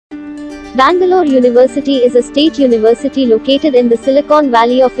Bangalore University is a state university located in the Silicon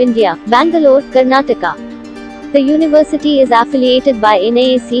Valley of India, Bangalore, Karnataka. The university is affiliated by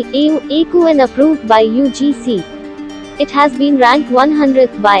NAAC, AQ and approved by UGC. It has been ranked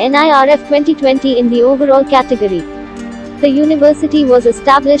 100th by NIRF 2020 in the overall category. The university was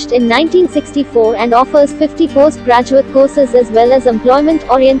established in 1964 and offers 50 postgraduate courses as well as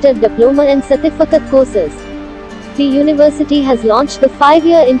employment-oriented diploma and certificate courses. The university has launched the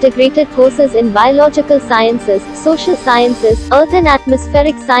 5-year integrated courses in biological sciences, social sciences, earth and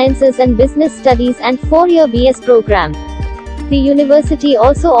atmospheric sciences and business studies and 4-year BS program. The university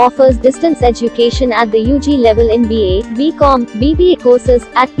also offers distance education at the UG level in BA, BCom, BBA courses,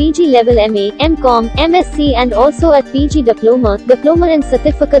 at PG level MA, MCom, MSc and also at PG diploma and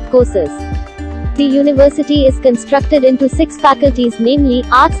certificate courses. The university is constructed into 6 faculties, namely,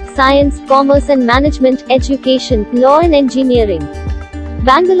 Arts, Science, Commerce and Management, Education, Law and Engineering.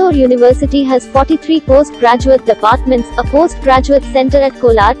 Bangalore University has 43 postgraduate departments, a postgraduate center at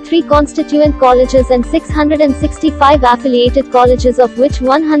Kolar, 3 constituent colleges and 665 affiliated colleges, of which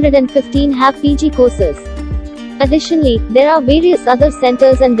 115 have PG courses. Additionally, there are various other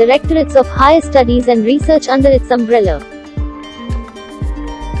centers and directorates of higher studies and research under its umbrella.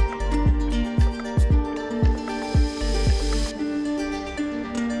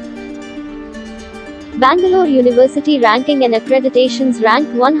 Bangalore University ranking and accreditations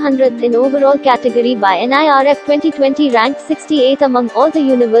ranked 100th in overall category by NIRF 2020, ranked 68th among all the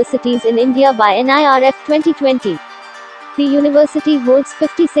universities in India by NIRF 2020. The university holds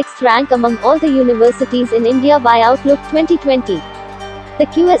 56th rank among all the universities in India by Outlook 2020. The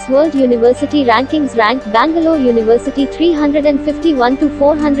QS World University Rankings ranked Bangalore University 351 to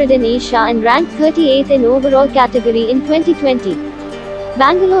 400 in Asia and ranked 38th in overall category in 2020.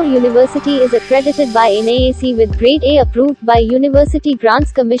 Bangalore University is accredited by NAAC with Grade A approved by University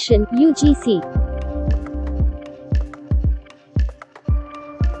Grants Commission, UGC.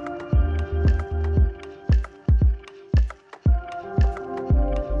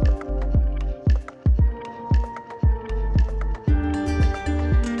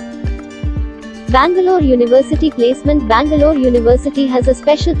 Bangalore University Placement. Bangalore University has a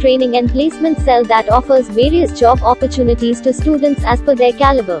special training and placement cell that offers various job opportunities to students as per their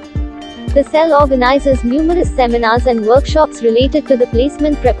caliber. The cell organizes numerous seminars and workshops related to the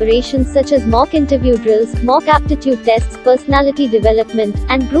placement preparations such as mock interview drills, mock aptitude tests, personality development,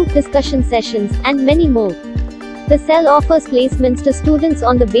 and group discussion sessions, and many more. The cell offers placements to students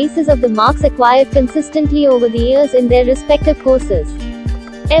on the basis of the marks acquired consistently over the years in their respective courses.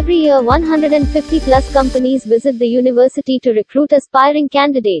 Every year 150 plus companies visit the university to recruit aspiring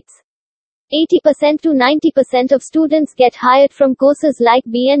candidates. 80% to 90% of students get hired from courses like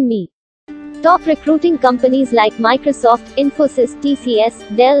B&Me. Top recruiting companies like Microsoft, Infosys,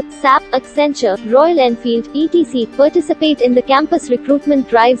 TCS, Dell, SAP, Accenture, Royal Enfield, etc. participate in the campus recruitment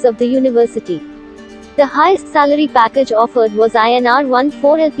drives of the university. The highest salary package offered was INR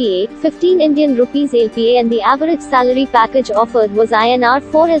 14 LPA, 15 Indian rupees LPA, and the average salary package offered was INR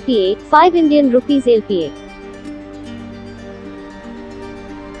 4 LPA, 5 Indian rupees LPA.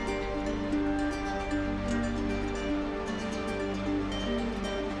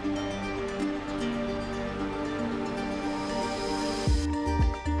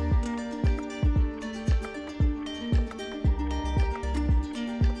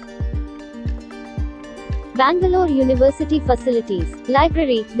 Bangalore University facilities.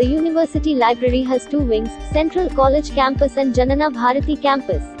 Library. The university library has 2 wings, Central College Campus and Janana Bharati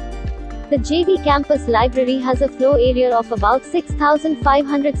Campus. The JV Campus Library has a floor area of about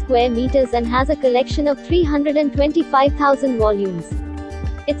 6,500 square meters and has a collection of 325,000 volumes.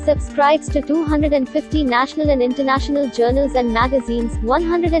 It subscribes to 250 national and international journals and magazines,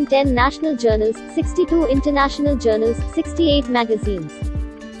 110 national journals, 62 international journals, 68 magazines.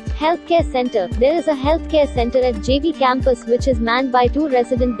 Healthcare Center. There is a healthcare center at JV campus which is manned by 2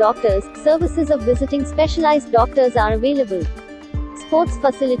 resident doctors. Services of visiting specialized doctors are available. Sports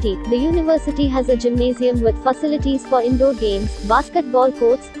facility. The university has a gymnasium with facilities for indoor games, basketball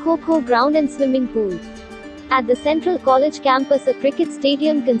courts, kho-kho ground and swimming pool. At the Central College campus, a cricket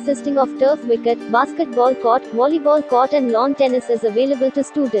stadium consisting of turf wicket, basketball court, volleyball court and lawn tennis is available to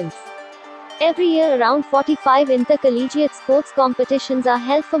students. Every year around 45 intercollegiate sports competitions are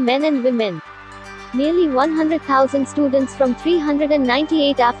held for men and women. Nearly 100,000 students from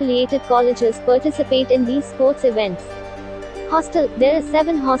 398 affiliated colleges participate in these sports events. Hostel. There are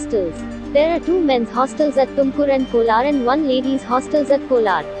 7 hostels. There are 2 men's hostels at Tumkur and Kolar and 1 ladies' hostels at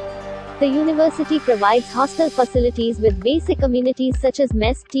Kolar. The university provides hostel facilities with basic amenities such as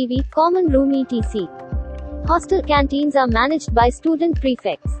mess, TV, common room etc. Hostel canteens are managed by student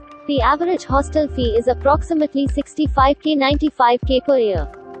prefects. The average hostel fee is approximately 65k-95k per year.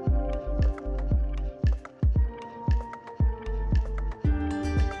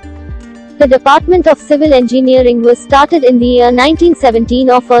 The Department of Civil Engineering was started in the year 1917,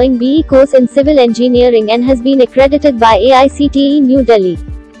 offering BE course in civil engineering and has been accredited by AICTE New Delhi.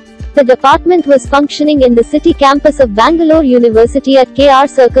 The department was functioning in the city campus of Bangalore University at KR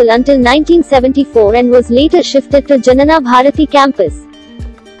Circle until 1974 and was later shifted to Janana Bharati campus.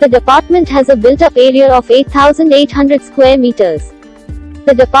 The department has a built-up area of 8,800 square meters.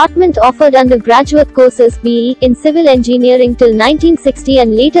 The department offered undergraduate courses BE in civil engineering till 1960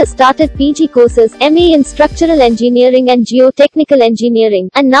 and later started PG courses MA in structural engineering and geotechnical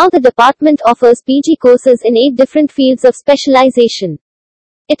engineering, and now the department offers PG courses in 8 different fields of specialization.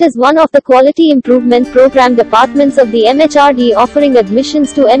 It is one of the quality improvement program departments of the MHRD, offering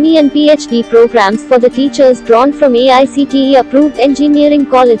admissions to ME and PhD programs for the teachers drawn from AICTE approved engineering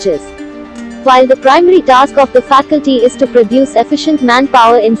colleges. While the primary task of the faculty is to produce efficient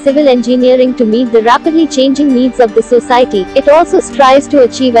manpower in civil engineering to meet the rapidly changing needs of the society, it also strives to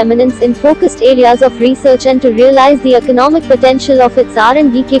achieve eminence in focused areas of research and to realize the economic potential of its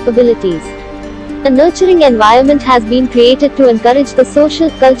R&D capabilities. A nurturing environment has been created to encourage the social,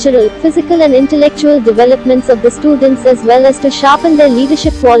 cultural, physical and intellectual developments of the students as well as to sharpen their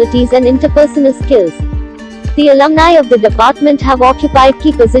leadership qualities and interpersonal skills. The alumni of the department have occupied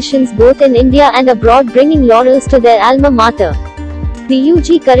key positions both in India and abroad, bringing laurels to their alma mater. The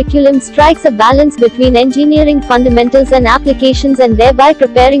UG curriculum strikes a balance between engineering fundamentals and applications and thereby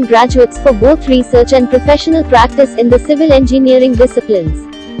preparing graduates for both research and professional practice in the civil engineering disciplines.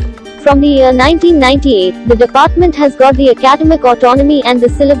 From the year 1998, the department has got the academic autonomy and the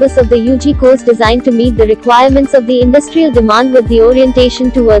syllabus of the UG course designed to meet the requirements of the industrial demand with the orientation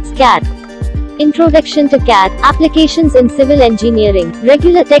towards CAD. Introduction to CAD, applications in civil engineering,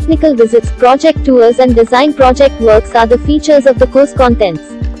 regular technical visits, project tours and design project works are the features of the course contents.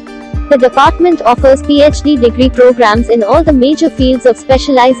 The department offers PhD degree programs in all the major fields of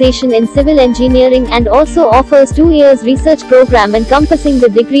specialization in civil engineering and also offers 2 years research program encompassing the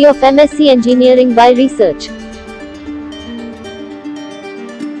degree of MSc Engineering by Research.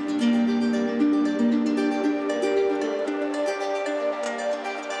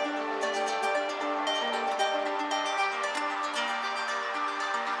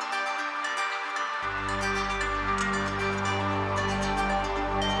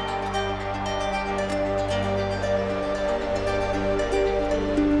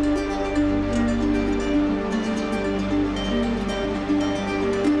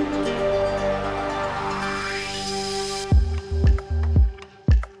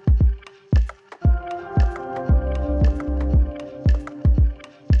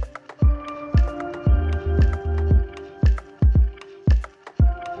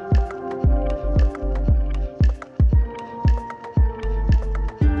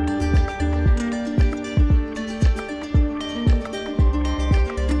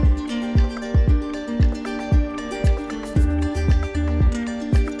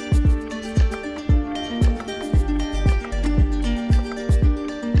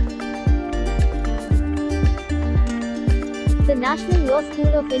 The National Law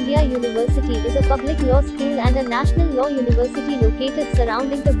School of India University is a public law school and a national law university located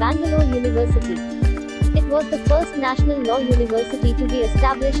surrounding to Bangalore University. It was the first national law university to be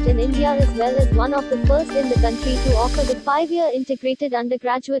established in India as well as one of the first in the country to offer the 5-year integrated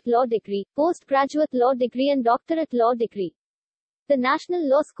undergraduate law degree, postgraduate law degree and doctorate law degree. The National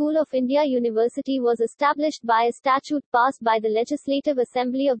Law School of India University was established by a statute passed by the Legislative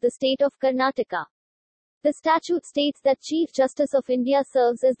Assembly of the state of Karnataka. The statute states that Chief Justice of India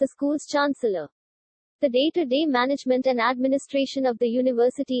serves as the school's chancellor. The day-to-day management and administration of the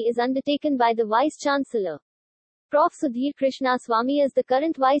university is undertaken by the Vice-Chancellor. Prof. Sudhir Krishnaswamy is the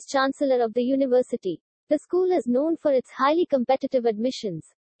current Vice-Chancellor of the university. The school is known for its highly competitive admissions.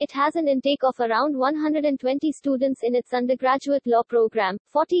 It has an intake of around 120 students in its undergraduate law program,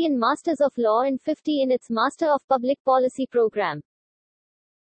 40 in Masters of Law and 50 in its Master of Public Policy program.